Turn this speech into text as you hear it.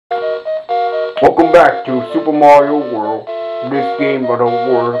Welcome back to Super Mario World. This game gonna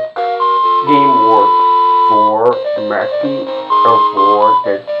work. Game work for the Mackie or for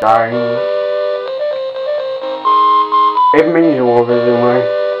the dying. It means all this in my.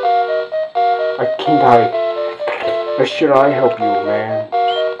 I can't hide. Or should I help you, man?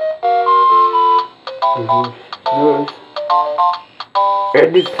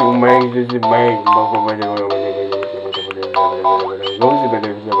 And this too, man. This is man.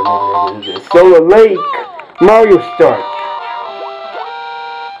 Solar Lake, Mario Start.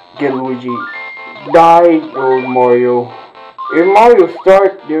 Get Luigi. Die, old Mario. In Mario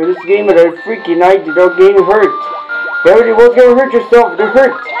Start, dude, this game is a freaking night without getting hurt. Everybody was gonna hurt yourself, they're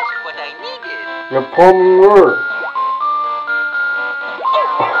hurt. That's what I needed. Your palmer.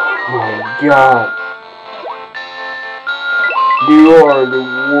 Oh my god. You are the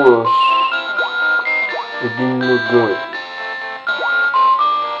worst. It didn't look good.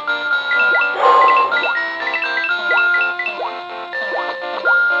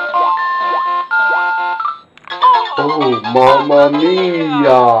 Oh, mamma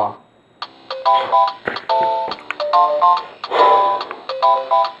mia!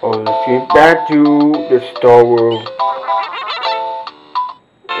 Oh, let's get back to the Star World.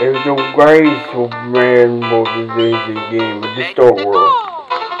 There's no grace of rainbow disease in the game of the Star World.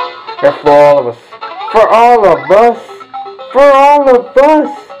 And for all of us. For all of us! For all of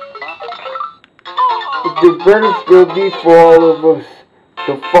us! The best will be for all of us.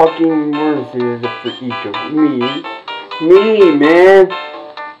 The fucking worst is for each of me. Me, man.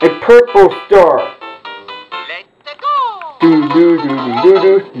 A purple star. Let's go. Do do do do do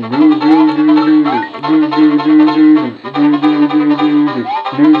do do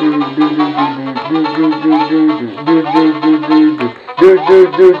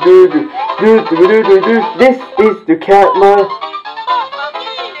do do do. This is the cat man.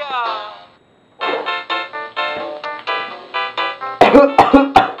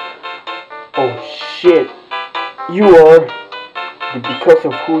 Oh shit. You are because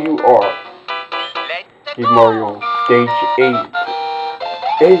of who you are. In Mario Stage 8.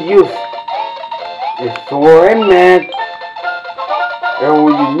 It's you. It's sore and mad. And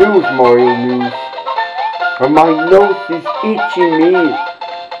all you news, Mario news. And my nose is itching me.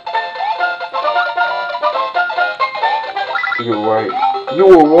 You're right. You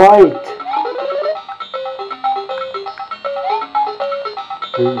were right.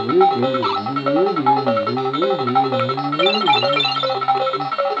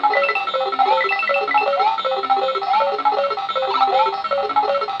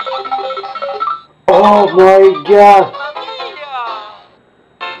 Oh my god!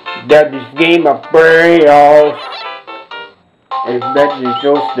 That this game a playoff. Especially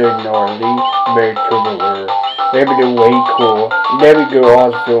so gnarly, very tubular, maybe the way cool, maybe the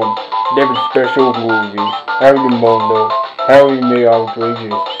awesome, maybe special movie, every mondo, every made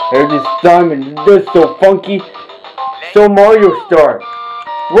outrageous, every Simon, this so funky, so Mario Star.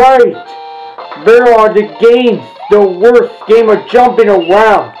 Right! There are the games, the worst game of jumping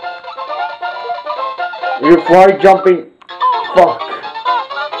around. You fly jumping, fuck.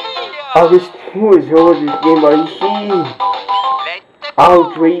 I was who is over this game by he.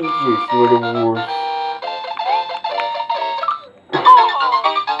 Outrageous were the worst.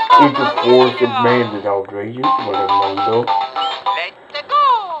 It's the force of man is outrageous, what a mundo.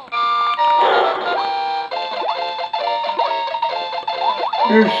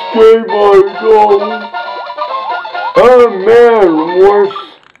 This game I go. Oh man, worse.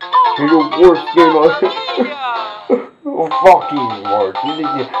 It's the worst game I oh, fucking worse.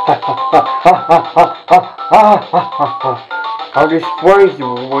 I'll just praise the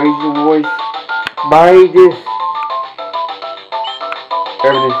voice by this.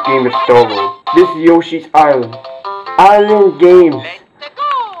 This game is stolen. This is Yoshi's Island. Island games.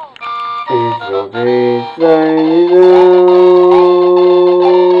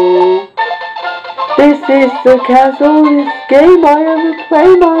 This is the casualest game I ever played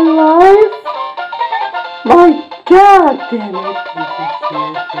in my life. My god damn it, piece of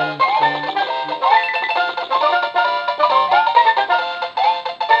shit.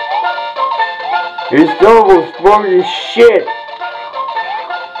 This level spoiled as shit.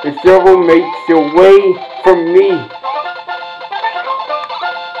 This level makes a way from me.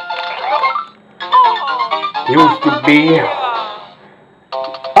 Used to be.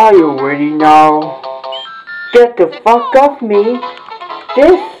 Are you ready now? Get the fuck off me.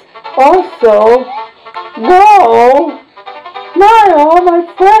 This also. No. Not all my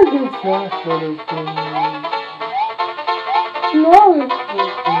friends are no.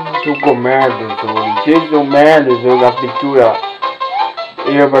 Tu comandos, desde o menos, a pintura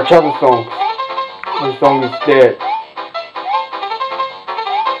e a bachata songs. the song instead.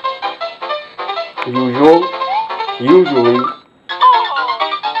 Usually,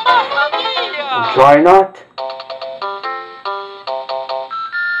 try not.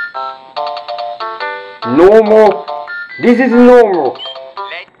 Normal. This is normal.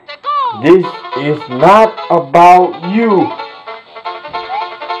 This is not about you.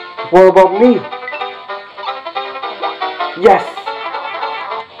 What about me? Yes.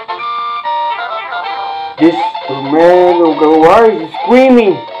 This man will go, why is he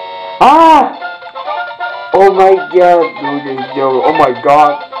screaming? Ah! Oh my god, oh my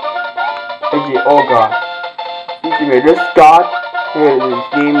god. Okay, oh god. This Scott is this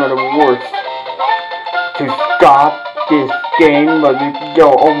game of the worst. To stop this game, but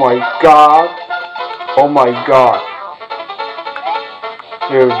yo, oh my god. Oh my god.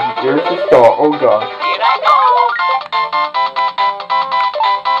 There's the star, oh god.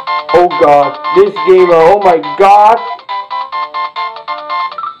 Oh god, this game, oh my god.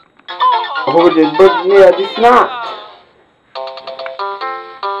 Oh, but yeah, it's not.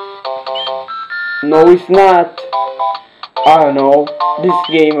 No, it's not. I don't know. This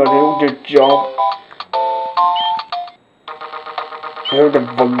game, I don't just jump. Where the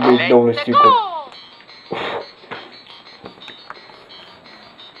fuck they know the secret?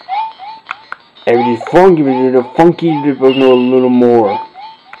 Everything's funky, but the funky people know a little more.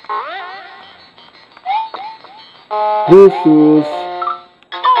 This is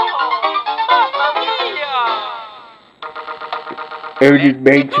everything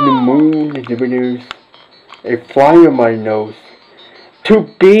made to the moon. There's a fly on my nose. To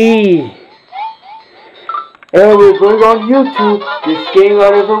be. And we're going on YouTube. This game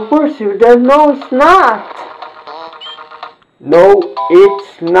got ever worse. No, it's not. No,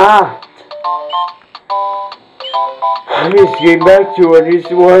 it's not. Let's get back to it. This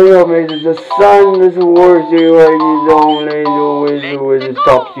is why I made the sun is the worst. You don't let always the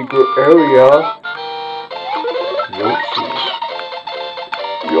top secret area.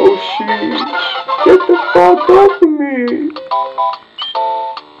 Yoshi, get the fuck off of me.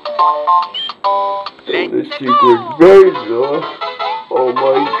 The secret base. Oh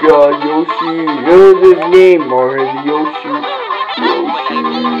my god, Yoshi. Here's his name already, Yoshi.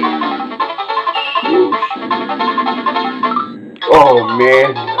 Oh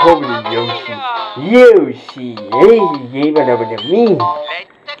man, holy Yoshi. Yoshi, hey, you gave it over to me.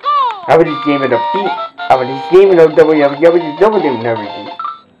 I was just gave it a beat. I was just gave it a double, I was just double and everything.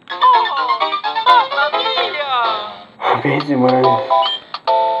 Amazing man.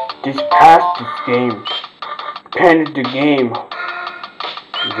 Just past this game. Panic the game.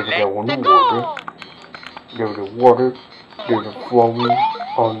 Give it that one the water. Give it the water. There's a flowing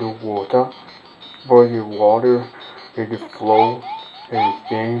underwater. Boil your water. There's a flow. There's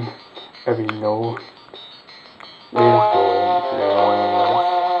game. Every note. There's all.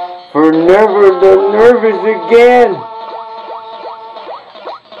 For never the nervous again.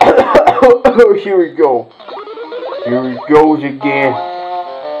 Here we go. Here it goes again.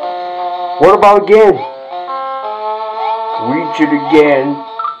 What about again? Reach it again.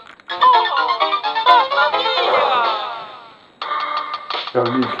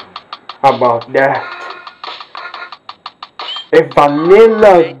 How about that? A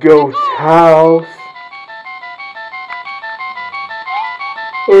vanilla ghost house.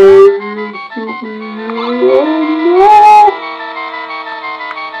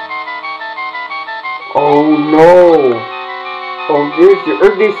 Oh no! Oh,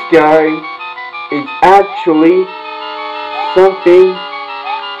 this guy is actually something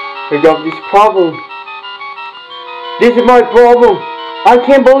about this problem. This is my problem. I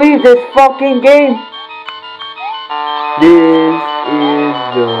can't believe this fucking game. This is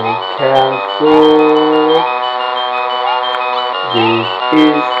the castle. This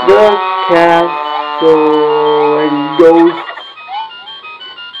is the castle and ghosts.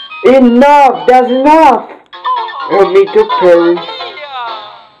 Enough! That's enough! Help me to perish.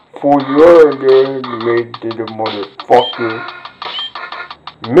 For your made to the motherfucker.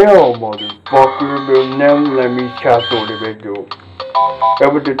 Male motherfucker will never let me castle the video. I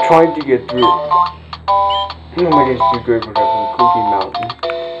was trying to get through. Nobody is too good for that Cookie Mountain.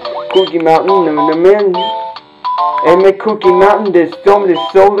 Cookie Mountain, no, the man. And the Cookie Mountain, there's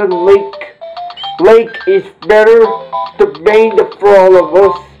Soda Lake. Lake is better. The bane for all of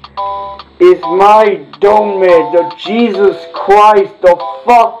us is my dome, the Jesus Christ, the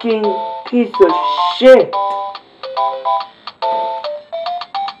fucking piece of shit.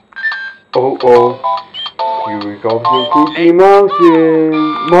 Oh oh. Here we go to Cookie Mountain.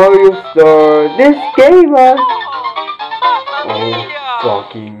 Mario Star. This game, oh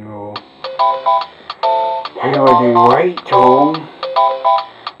fucking oh. Anyway, the right tone.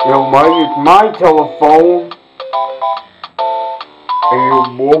 It's my telephone. And you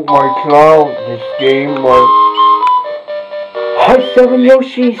broke my cloud. This game, Hi, 7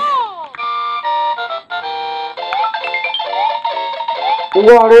 Yoshis.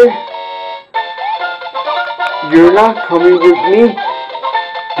 Water. You're not coming with me.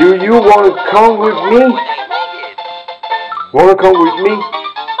 Do you want to come with me? Want to come with me?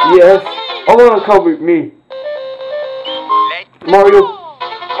 Yes, I want to come with me. Mario.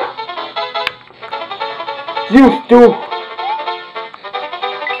 You still.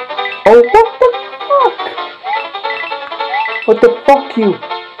 Oh, what the fuck? What the fuck, you?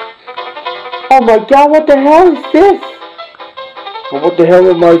 Oh my god, what the hell is this? Well, what the hell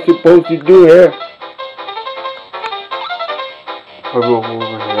am I supposed to do here?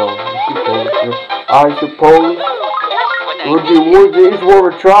 I suppose it's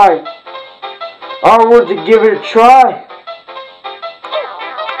worth a try. I want to give it a try.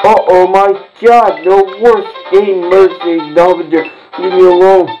 Oh my god, the worst game mercy nominator. Leave me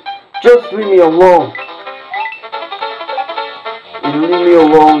alone. Just leave me alone. You leave me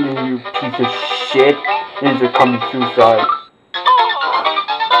alone, you piece of shit. This is a coming suicide.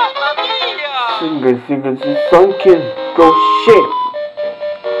 Single, sunken. Go shit.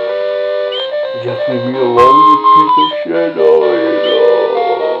 Just leave me alone, you piece of shit.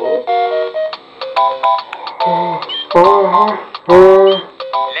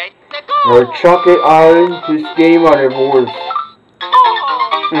 Chocolate Island, this game I divorce.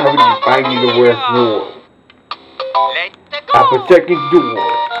 I would find you the worst war.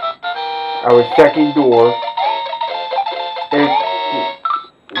 Our second door. And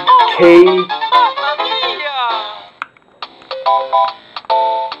K.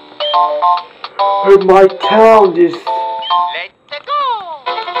 And my town is.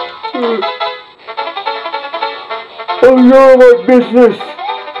 Oh, you're my business.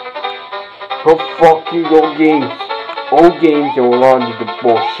 Oh, fuck you, old games. Old games are on to the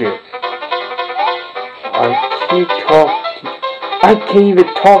bullshit. I can't even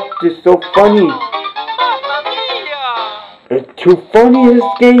talk. This so funny. It's too funny, this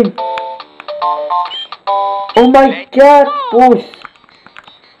game. Oh my god, boys.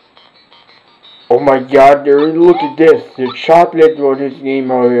 Oh my god, look at this. The chocolate, what is this game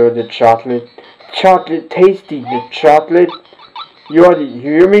earlier? The chocolate. Chocolate tasty. The chocolate. You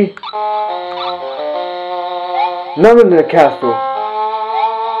hear me? None in the castle.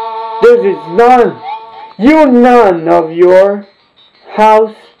 There is none. You none of your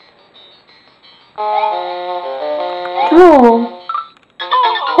house. Oh.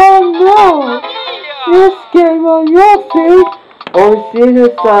 Oh no. This game on your feet. Oh, see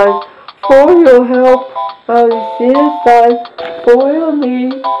the side for your help. I see the side for your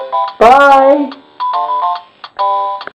need. Bye.